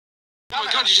Oh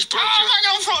my god, you just broke your... hang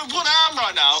on for one arm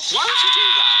right now. Why would you do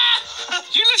that?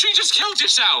 You literally just killed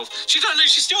yourself. She's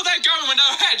still there going with no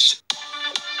head.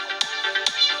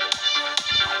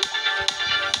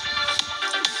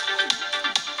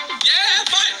 Yeah,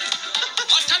 fine.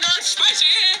 Hot thunder, spicy.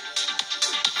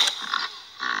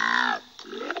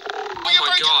 Oh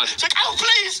my god. It's like, oh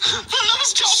please, for the love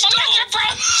of God, my legs are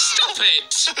broken. Stop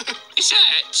it. Is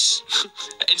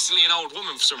it? Instantly an old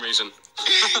woman for some reason.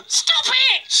 Stop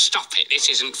it. Stop it, this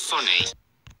isn't funny.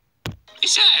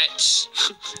 Is it?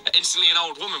 Instantly an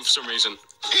old woman for some reason.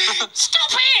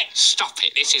 Stop it. Stop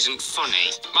it, this isn't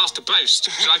funny. Master Boost,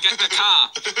 should I get the car?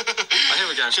 Oh, here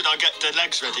we go. Should I get the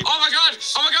legs ready? Oh my god,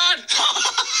 oh my god.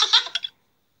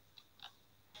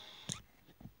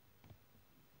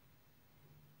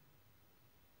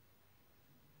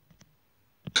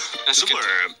 That's good.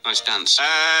 Nice dance.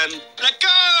 And let go,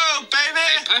 baby.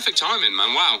 Hey, perfect timing,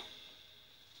 man. Wow.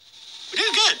 We're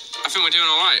doing good. I think we're doing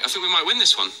all right. I think we might win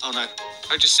this one. Oh no.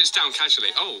 Oh, just sits down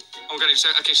casually. Oh, okay. So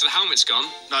the helmet's gone.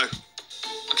 No.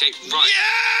 Okay, right.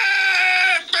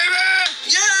 Yeah, baby.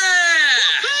 Yeah.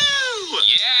 Woo!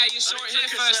 Yeah, you saw it here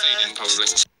first, Aiden, probably.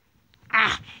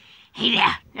 Hey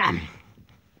there.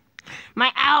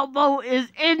 My elbow is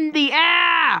in the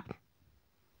air.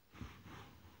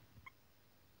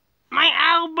 My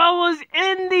elbow is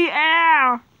in the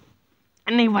air.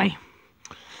 Anyway,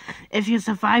 if you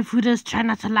survive through this Try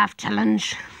Not to Laugh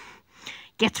challenge,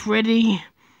 get ready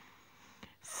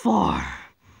for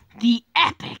the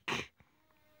epic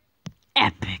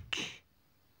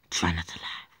Try Not to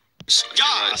Laugh.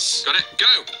 Yes. Got it.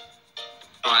 Go.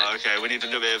 Right. Oh, okay, we need a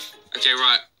little bit of... Okay,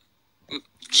 right.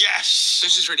 Yes.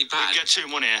 This is really bad. We get 2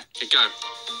 in 1 here. Okay, go.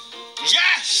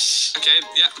 Yes. Okay,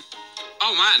 yeah.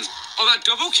 Oh, man. Oh, that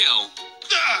double kill.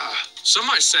 Some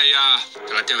might say, I don't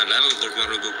know, don't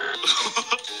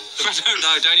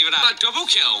even ask. That double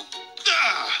kill.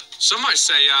 Some might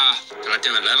say, I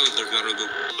don't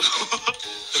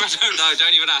know,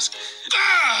 don't even ask.